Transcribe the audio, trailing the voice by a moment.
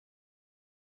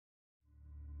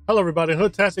Hello everybody,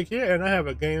 HoodTastic here, and I have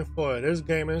a game for you. This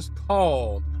game is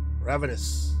called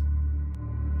Ravenous.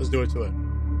 Let's do it to it.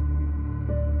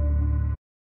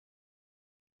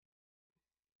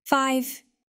 5,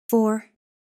 4,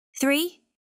 3,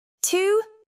 2,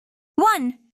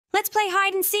 1. Let's play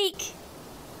hide and seek.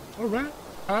 Alright,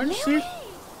 hide and seek.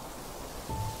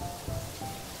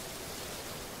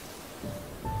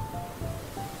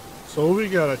 So we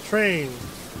got a train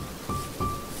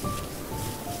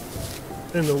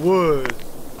in the woods.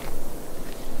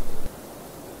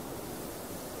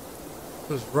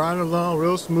 Just riding along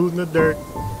real smooth in the dirt.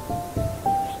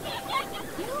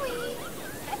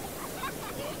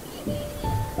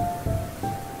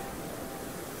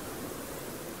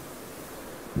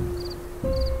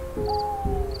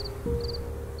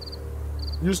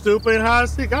 You still playing hide and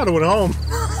seek? I went home.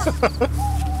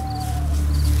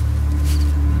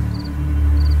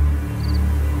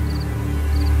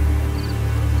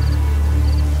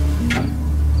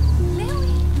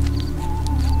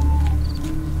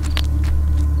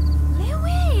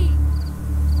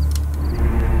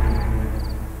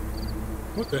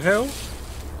 What the hell?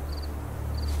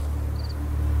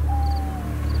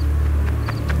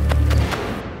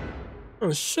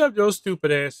 Oh, shove your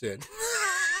stupid ass in.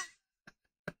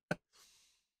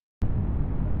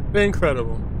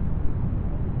 Incredible.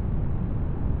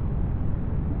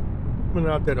 Been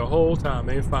out there the whole time,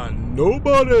 ain't find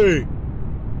nobody.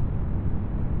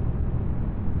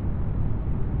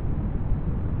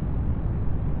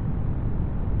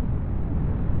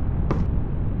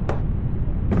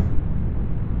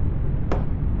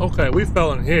 Okay, we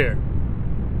fell in here.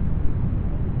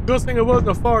 Good thing it wasn't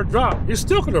a far drop. You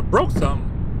still could have broke something.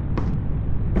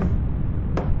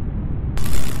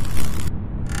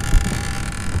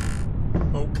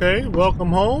 Okay,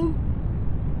 welcome home.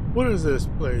 What is this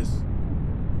place?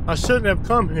 I shouldn't have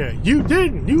come here. You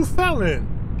didn't. You fell in.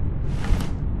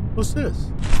 What's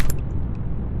this?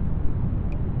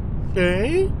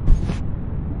 Okay.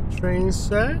 Train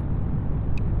set.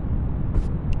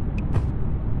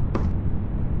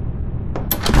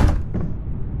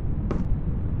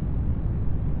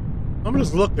 I'm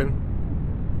just looking.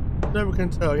 Never can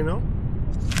tell, you know?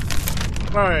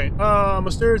 Alright,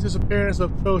 mysterious disappearance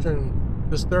of children,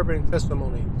 disturbing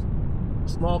testimonies. A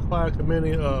small quiet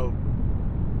community of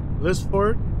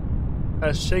Lisford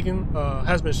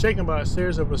has been shaken by a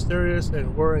series of mysterious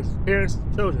and worrying disappearances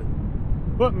of children.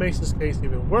 What makes this case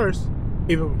even worse,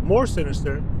 even more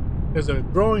sinister, is a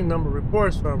growing number of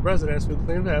reports from residents who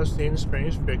claim to have seen a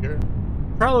strange figure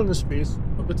prowling the streets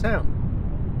of the town.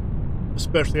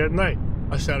 Especially at night,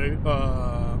 a shadowy,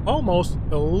 almost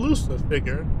elusive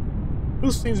figure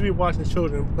who seems to be watching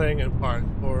children playing in parks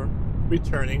or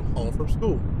returning home from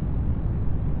school.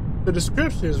 The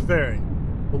description is varied,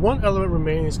 but one element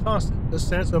remains constant: the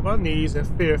sense of unease and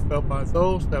fear felt by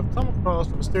those that have come across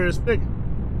the mysterious figure.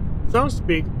 Some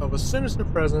speak of a sinister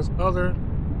presence, others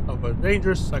of a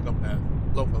dangerous psychopath.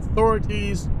 Local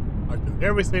authorities are doing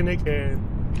everything they can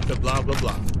to blah blah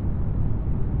blah.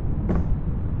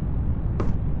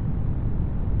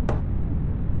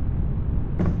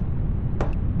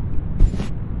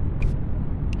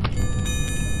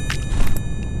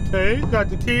 Okay, got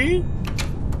the key.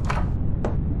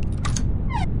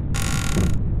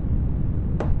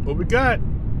 What we got?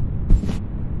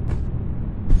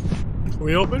 Can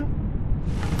we open?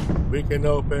 We can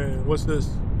open. What's this?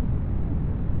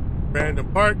 Random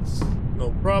parts.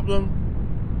 No problem.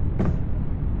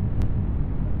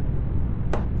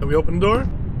 Can we open the door?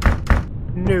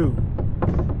 No.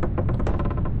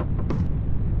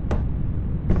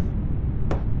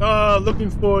 Looking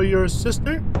for your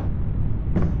sister?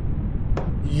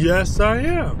 Yes, I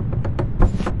am.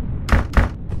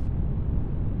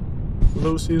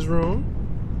 Lucy's room.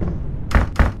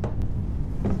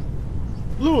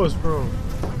 Louis' room.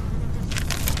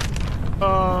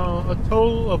 A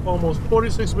total of almost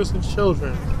 46 missing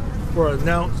children were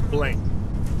announced blank.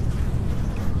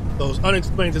 Those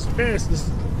unexplained disappearances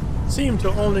seem to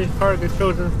only target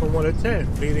children from 1 to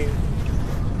 10, meaning,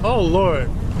 oh Lord.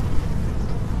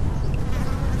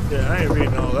 Yeah, I ain't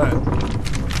reading all that.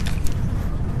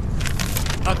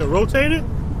 I can rotate it?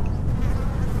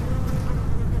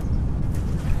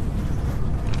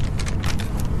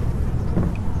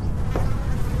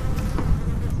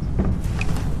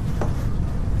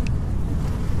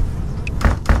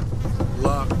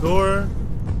 Locked door.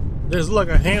 There's like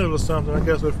a handle or something. I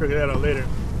guess we'll figure that out later.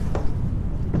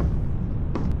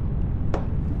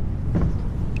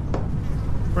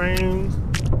 Frames.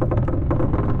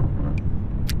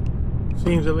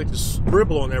 Seems to like to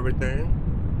scribble on everything.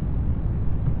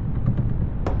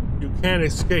 You can't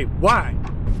escape. Why?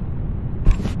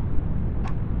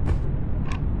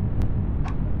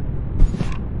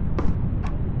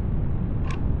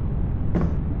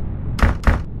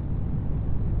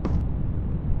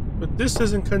 this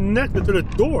isn't connected to the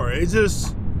door. It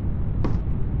just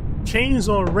chains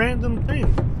on random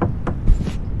things.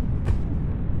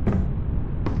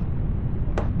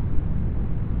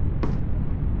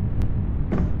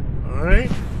 All right.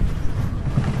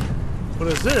 What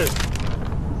is this?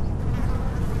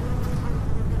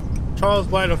 Charles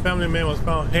White, a family man, was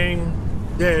found hanged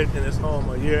dead in his home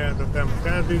a year after family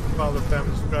tragedy. The father of the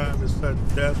family described his sudden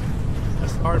death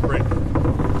as heartbreaking.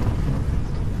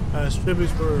 As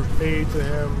tributes were paid to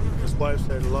him, his wife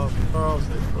said, "Love for Charles."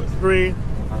 For 3.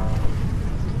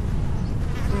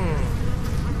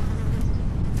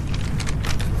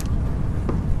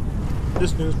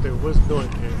 This newspaper, what's doing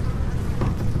here?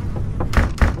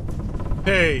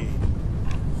 Hey,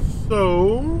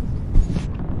 so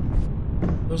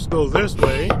let's go this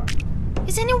way.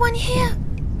 Is anyone here?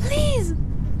 Please,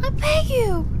 I beg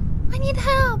you. I need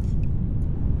help.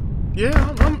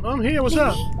 Yeah, I'm here. What's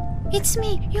up? It's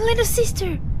me, your little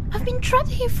sister. I've been trapped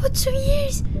here for 2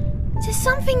 years. There's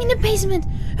something in the basement,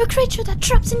 a creature that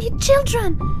traps and eats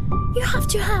children. You have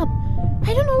to help.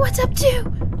 I don't know what's up to,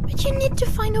 but you need to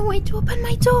find a way to open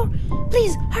my door.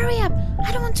 Please, hurry up.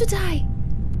 I don't want to die.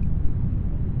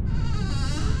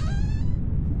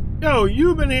 Yo,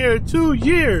 you've been here 2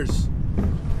 years.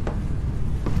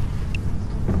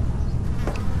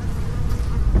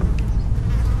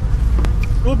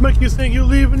 What makes you think you're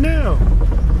leaving now?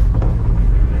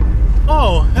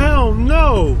 Oh, hell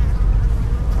no!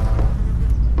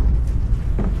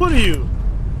 What are you?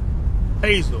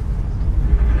 Hazel.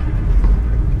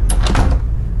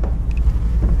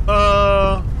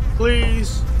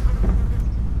 Please.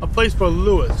 A place for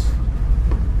Lewis.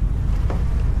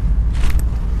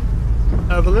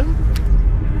 Evelyn.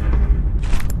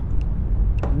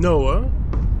 Noah.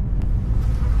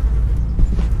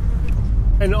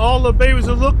 And all the babies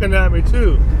are looking at me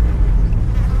too.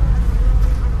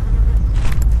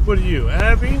 What are you,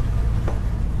 Abby?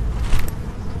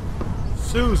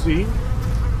 Susie?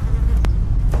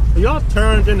 Are y'all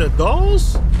turned into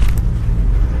dolls?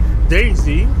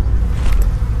 Daisy?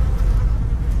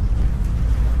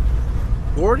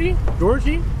 Georgie?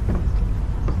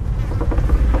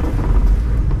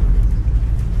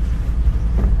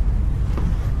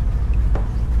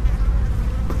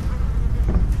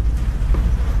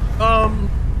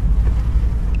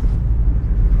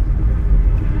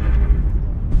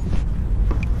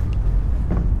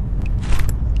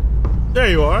 There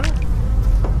you are.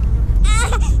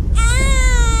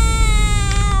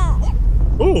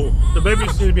 Ooh, the baby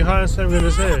seems to be hiding something in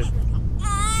his head.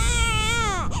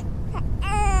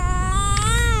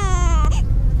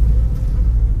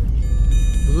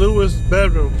 Lewis'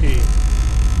 bedroom key.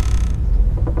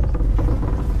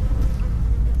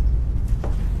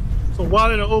 So why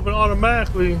did it open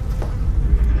automatically?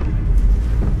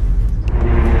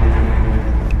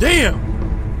 Damn!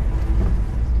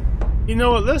 You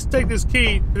know what? Let's take this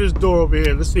key to this door over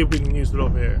here. Let's see if we can use it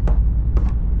over here.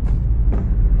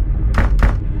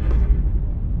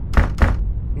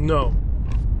 No.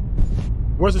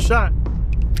 Where's the shot?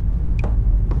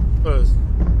 Because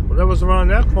whatever's around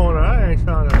that corner, I ain't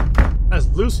trying to. That's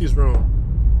Lucy's room.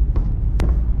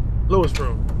 Lewis'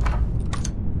 room.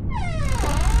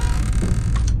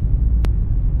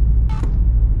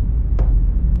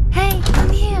 Hey, I'm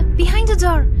here, behind the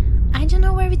door. I don't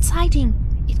know where it's hiding.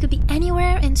 It could be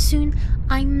anywhere, and soon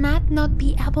I might not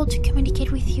be able to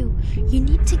communicate with you. You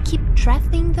need to keep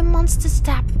tracking the monster's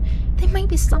step. There might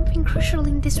be something crucial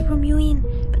in this room you're in,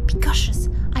 but be cautious.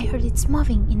 I heard it's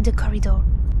moving in the corridor.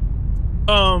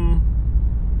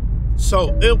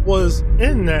 So it was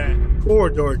in that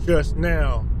corridor just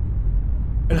now.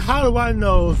 And how do I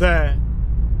know that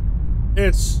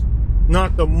it's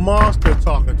not the monster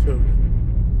talking to me?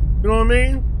 You know what I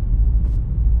mean?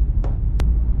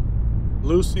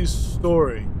 Lucy's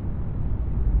story.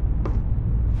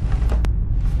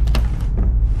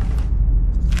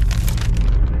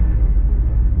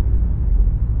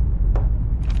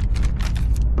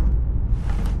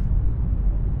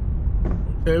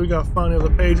 Okay, we gotta find the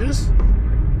other pages.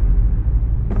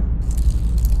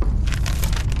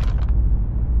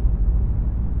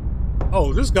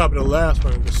 Oh, this gotta be the last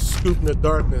one. The scoop in the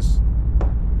darkness.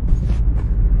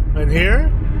 And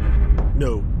here?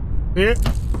 No. Here?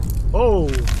 Oh.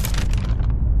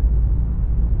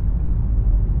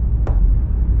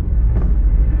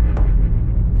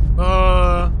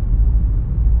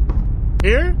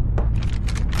 Here?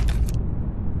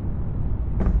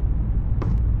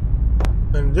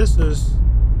 And this is...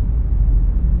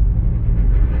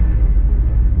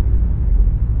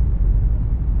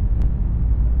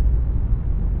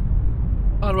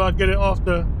 How do I get it off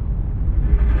the...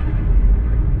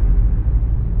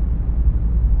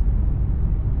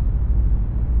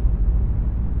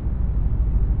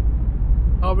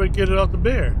 How do we get it off the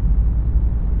bear?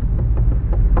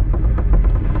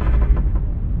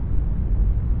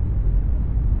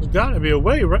 There's gotta be a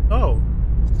way, right? Oh.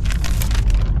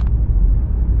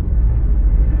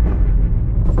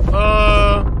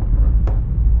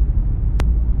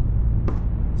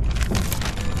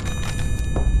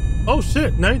 Oh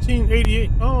shit, 1988.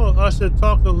 Oh, I should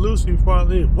talk to Lucy before I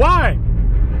leave. Why?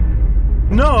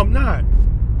 No, I'm not.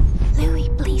 Louis,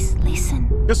 please listen.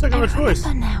 Guess I got a choice.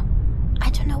 Remember now. I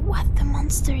don't know what the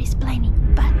monster is planning,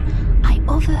 but I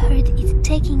overheard it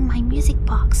taking my music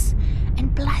box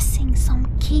and blasting some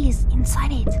keys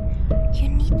inside it. You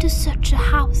need to search the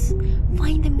house,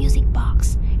 find the music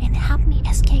box, and help me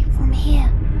escape from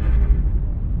here.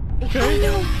 Okay. I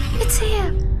know, it's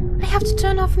here. I have to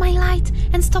turn off my light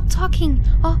and stop talking,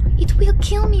 or it will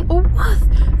kill me, or what?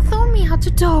 Throw me out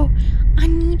the door. I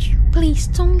need you, please,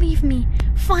 don't leave me.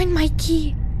 Find my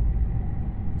key.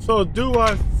 So, do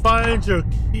I find your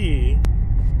key?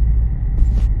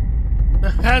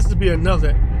 There has to be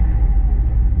another.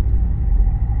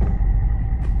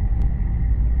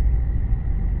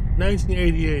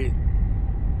 $1988.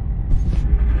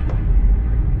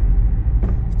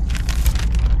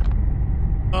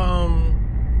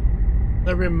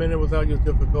 Every minute without you is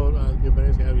difficult. I'll give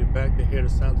anything to have you back to hear the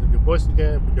sounds of your voice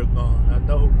again, but you're gone. I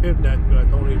know who kidnapped you. I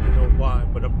don't even know why,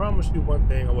 but I promise you one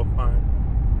thing: I will find him.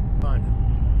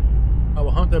 I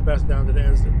will hunt that bastard down to the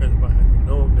ends of the earth if I have to.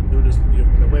 No one can do this to you.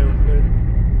 Get away with it.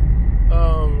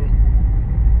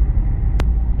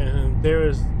 And there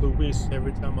is Luis.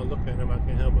 Every time I look at him, I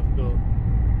can't help but feel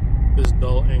this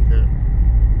dull anger.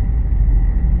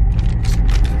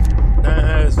 That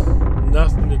has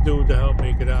nothing to do to help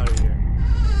me get out of here.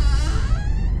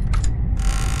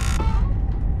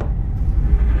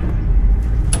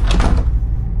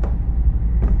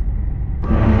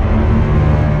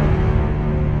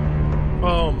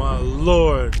 Oh my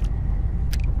lord.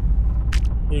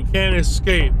 You can't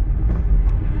escape.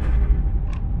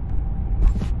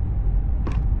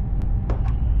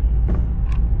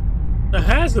 There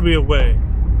has to be a way,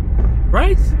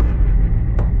 right?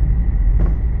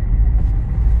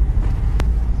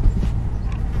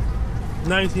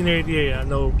 $1988, I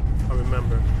know, I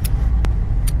remember.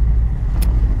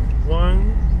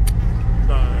 1,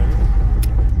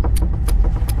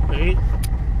 5, 8,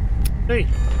 8.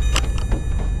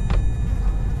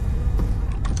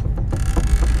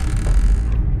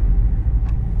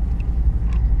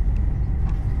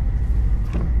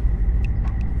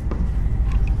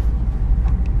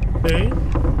 Okay.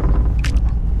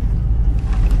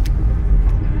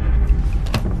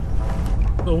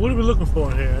 So what are we looking for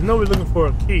in here? I know we're looking for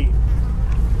a key.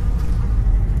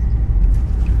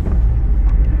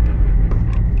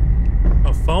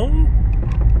 A phone?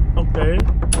 Okay.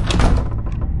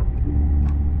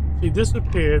 She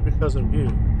disappeared because of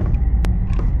you.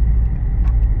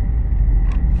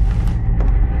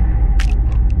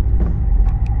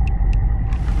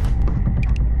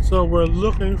 So we're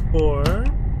looking for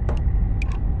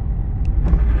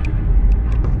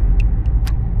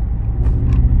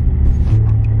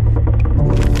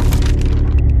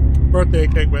birthday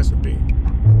cake recipe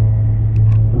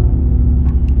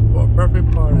for a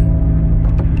perfect party.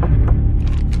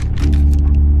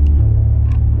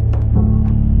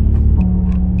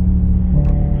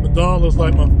 The doll looks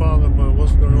like my father, but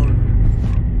what's going on?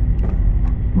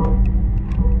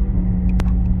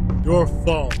 Your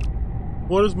fault.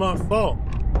 What is my fault?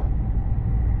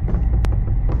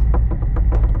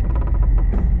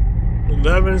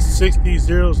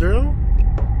 116000.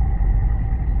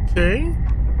 Okay.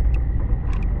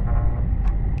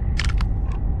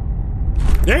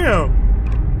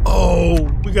 Damn! Oh,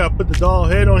 we gotta put the doll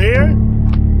head on here?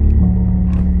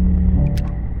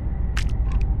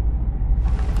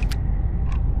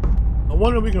 I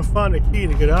wonder if we can find a key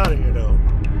to get out of here, though.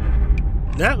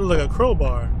 That looks like a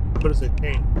crowbar, but it's a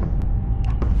cane.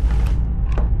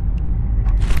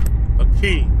 A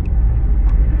key.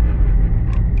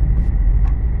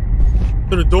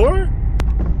 To the door?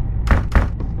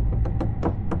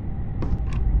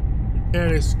 You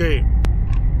can't escape.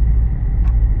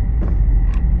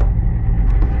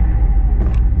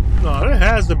 No, there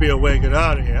has to be a way to get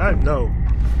out of here. I know.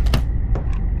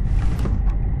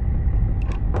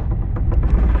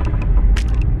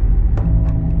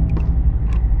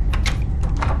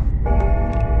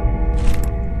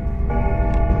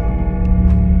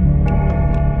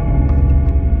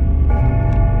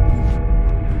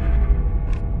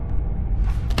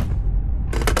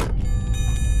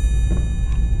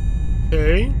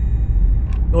 Okay.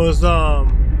 It was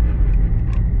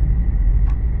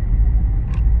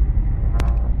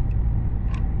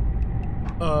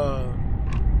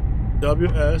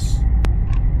WS.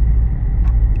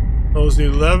 Those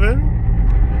 11.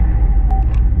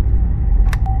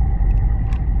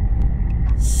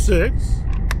 6.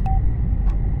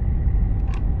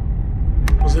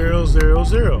 0, 0,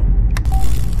 0.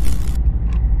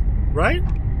 Right?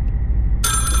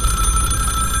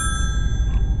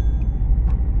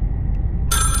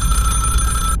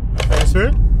 Answer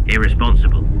it.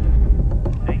 Irresponsible.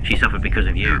 She suffered because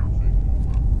of you.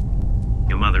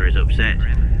 Your mother is upset.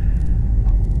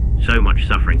 So much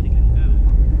suffering.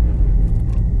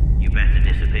 You better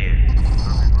disappear.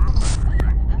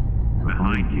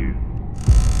 Behind you.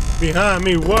 Behind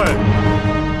me what?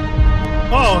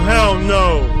 Oh, hell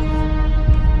no.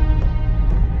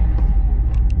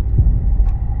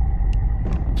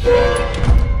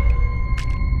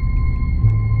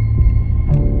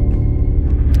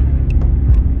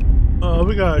 Oh,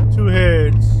 we got 2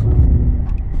 heads.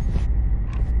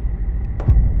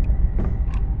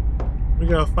 We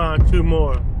gotta find 2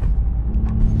 more.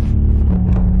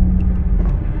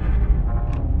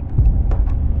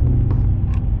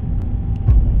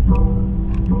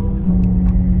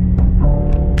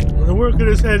 And where could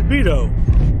his head be though?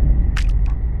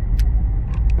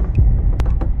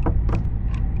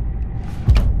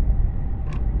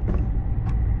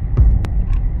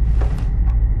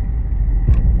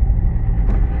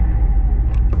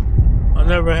 I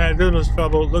never had this much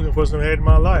trouble looking for some head in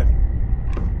my life.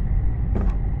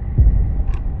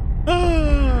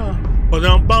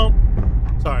 Bump.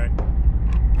 Sorry.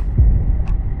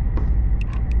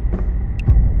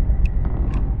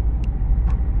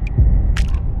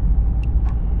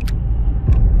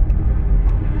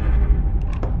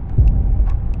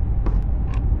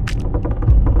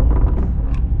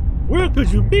 Where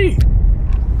could you be?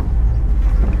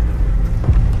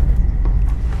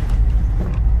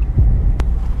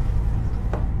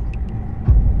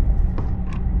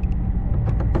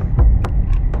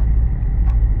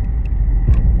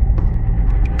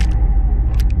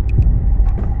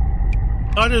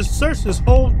 I just searched this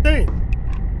whole thing.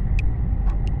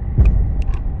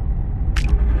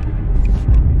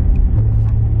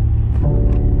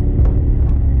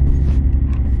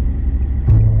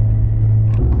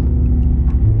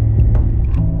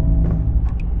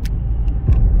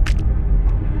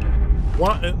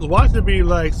 Watch it be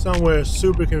like somewhere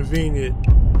super convenient.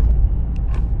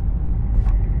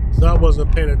 So I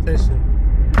wasn't paying attention.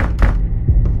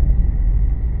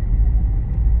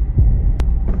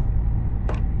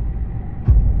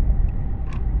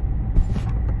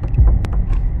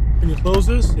 Can you close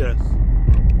this? Yes.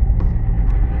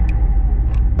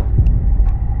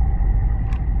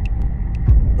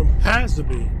 It has to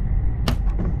be.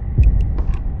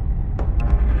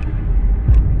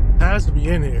 Has to be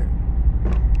in here.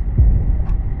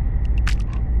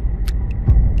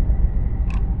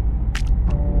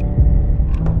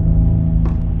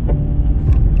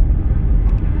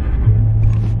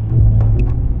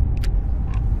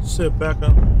 Sit back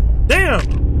up. Damn!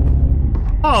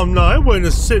 Oh no, it wasn't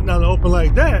just sitting out in the open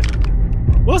like that.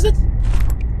 Was it?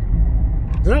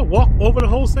 Did I walk over the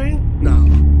whole thing? No.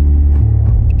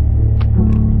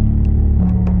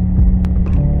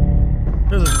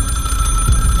 There's a...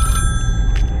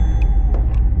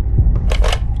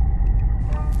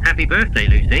 Happy birthday,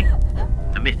 Lucy.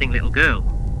 A missing little girl.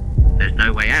 There's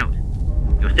no way out.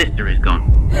 Your sister is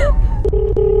gone.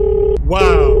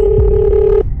 Wow.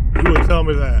 You would tell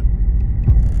me that.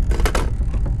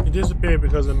 She disappeared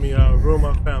because of me. I ruined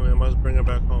my family. I must bring her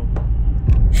back home.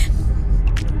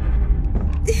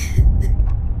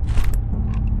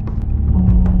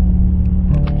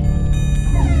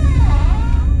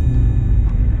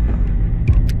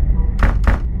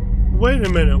 Wait a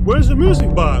minute. Where's the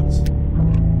music box?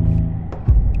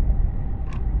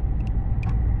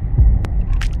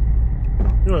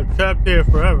 You're trapped here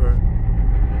forever.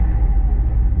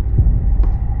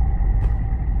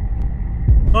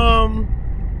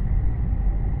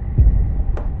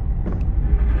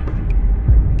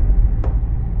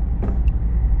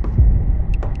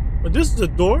 But this is a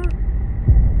door?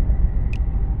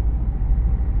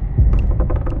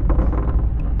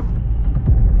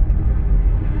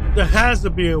 There has to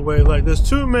be a way. Like, there's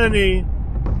too many.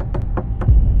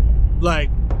 Like,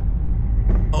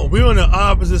 oh, we're on the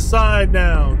opposite side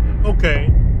now.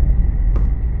 Okay.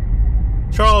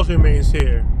 Charles remains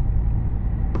here.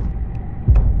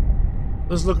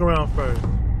 Let's look around first.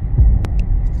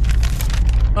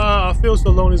 I feel so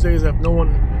alone these days if no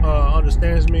one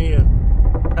understands me,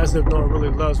 as if no one really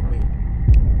loves me.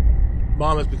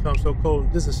 Mom has become so cold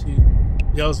and distant, she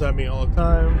yells at me all the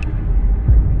time.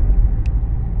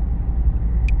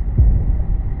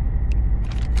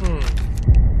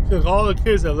 Took all the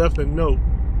kids that left a note.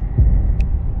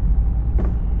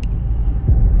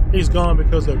 He's gone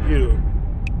because of you.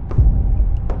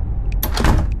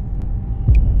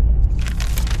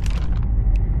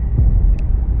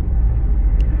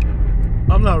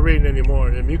 I'm not reading anymore.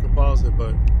 I mean, you can pause it,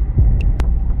 but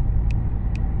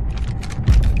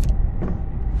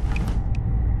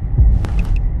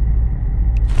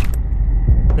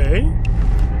okay.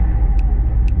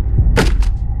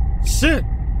 Shit!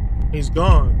 He's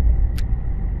gone.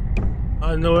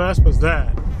 I know that's was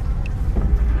that.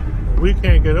 We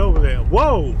can't get over there.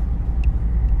 Whoa!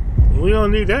 We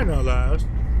don't need that in our lives.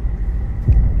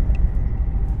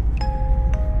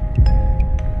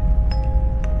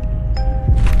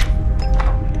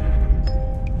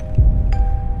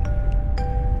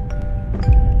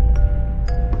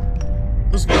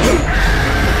 Let's go.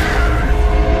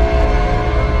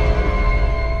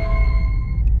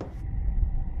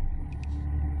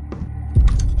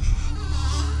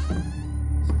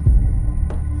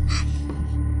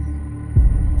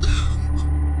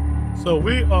 So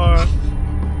we are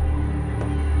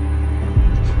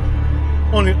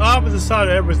on the opposite side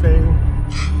of everything.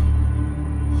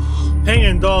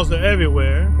 Hanging dolls are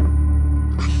everywhere.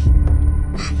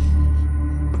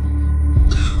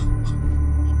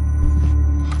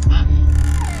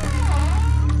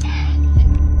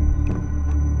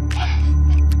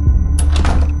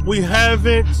 We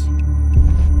haven't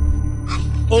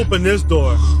opened this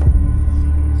door,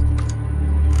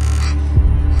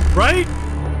 right?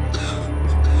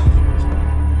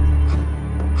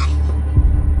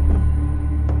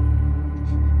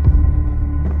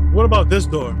 What about this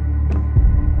door?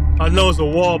 I know it's a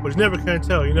wall, but you never can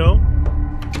tell, you know?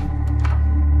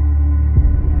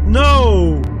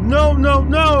 No! No, no,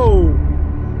 no!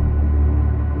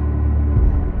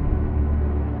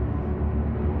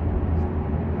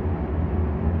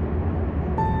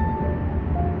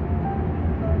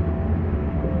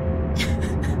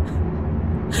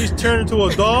 She's turned into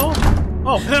a doll?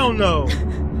 Oh, hell no!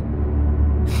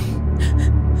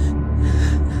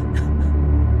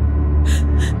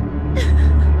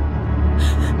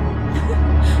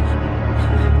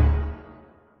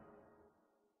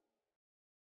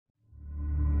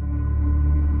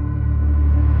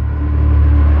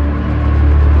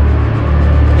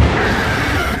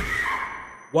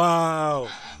 Wow.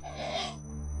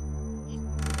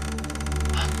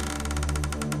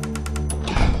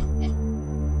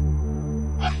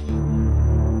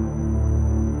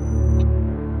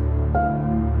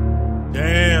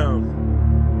 Damn.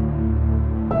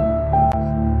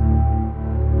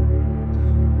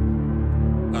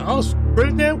 That was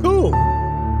pretty damn cool.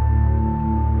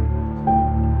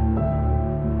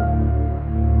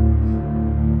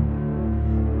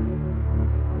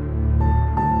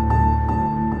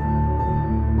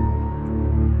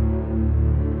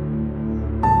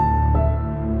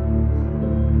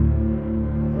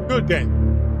 Good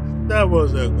game. That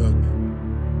was a good game.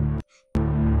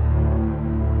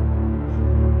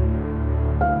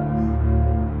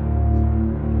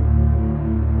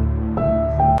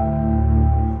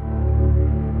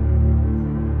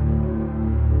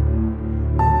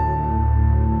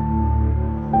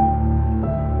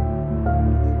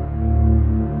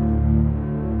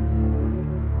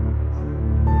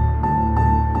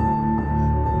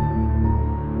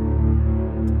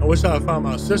 I wish I had found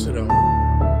my sister though.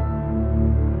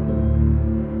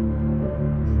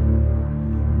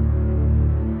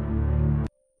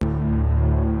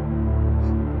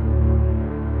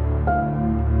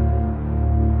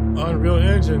 Unreal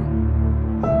Engine.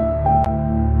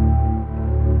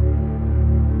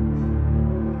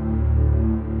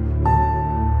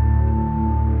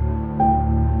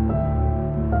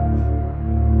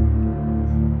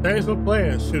 Thanks for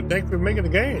playing. Shoot, thanks for making the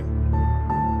game.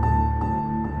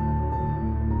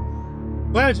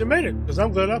 Glad you made it, because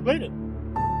I'm glad I played it.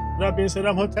 That being said,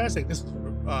 I'm HoodTastic. This is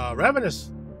Ravenous.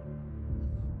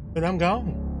 And I'm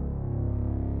gone.